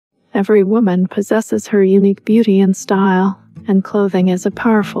Every woman possesses her unique beauty and style, and clothing is a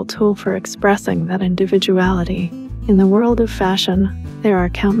powerful tool for expressing that individuality. In the world of fashion, there are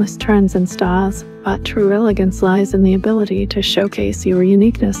countless trends and styles, but true elegance lies in the ability to showcase your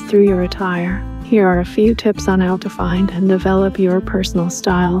uniqueness through your attire. Here are a few tips on how to find and develop your personal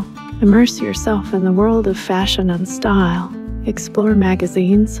style. Immerse yourself in the world of fashion and style. Explore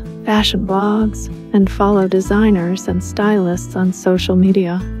magazines, fashion blogs, and follow designers and stylists on social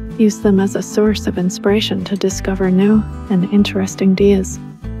media. Use them as a source of inspiration to discover new and interesting ideas.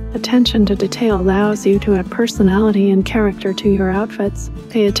 Attention to detail allows you to add personality and character to your outfits.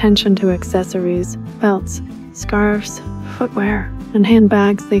 Pay attention to accessories, belts, scarves, footwear, and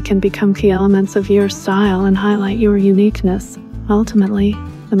handbags. They can become key elements of your style and highlight your uniqueness. Ultimately,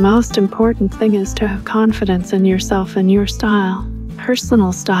 the most important thing is to have confidence in yourself and your style.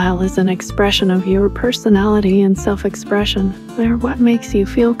 Personal style is an expression of your personality and self-expression. Wear what makes you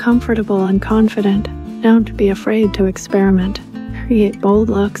feel comfortable and confident. Don't be afraid to experiment. Create bold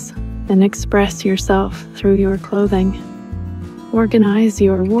looks and express yourself through your clothing. Organize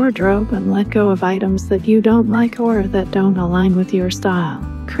your wardrobe and let go of items that you don't like or that don't align with your style.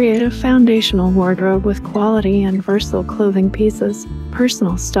 Create a foundational wardrobe with quality and versatile clothing pieces.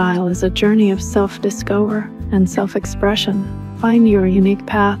 Personal style is a journey of self-discovery and self-expression. Find your unique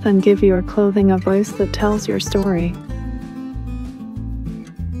path and give your clothing a voice that tells your story.